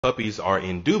Puppies are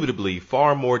indubitably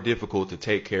far more difficult to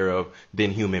take care of than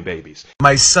human babies.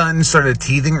 My son started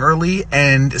teething early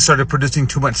and started producing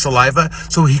too much saliva,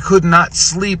 so he could not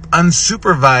sleep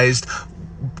unsupervised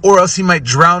or else he might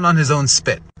drown on his own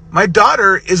spit. My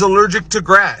daughter is allergic to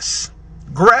grass.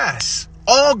 Grass.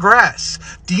 All grass.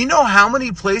 Do you know how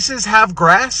many places have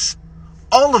grass?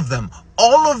 All of them.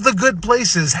 All of the good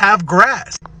places have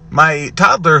grass. My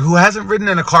toddler, who hasn't ridden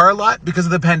in a car a lot because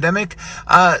of the pandemic,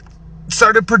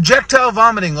 started projectile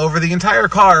vomiting over the entire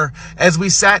car as we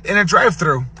sat in a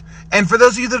drive-thru. And for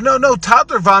those of you that don't know,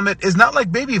 toddler vomit is not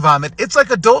like baby vomit. It's like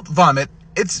adult vomit.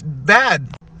 It's bad.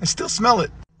 I still smell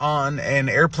it. On an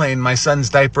airplane, my son's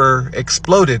diaper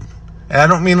exploded. And I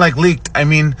don't mean like leaked. I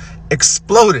mean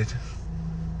exploded.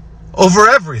 Over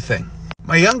everything.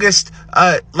 My youngest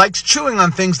likes chewing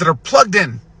on things that are plugged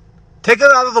in. Take it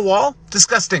out of the wall?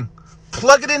 Disgusting.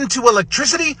 Plug it into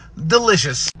electricity?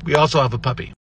 Delicious. We also have a puppy.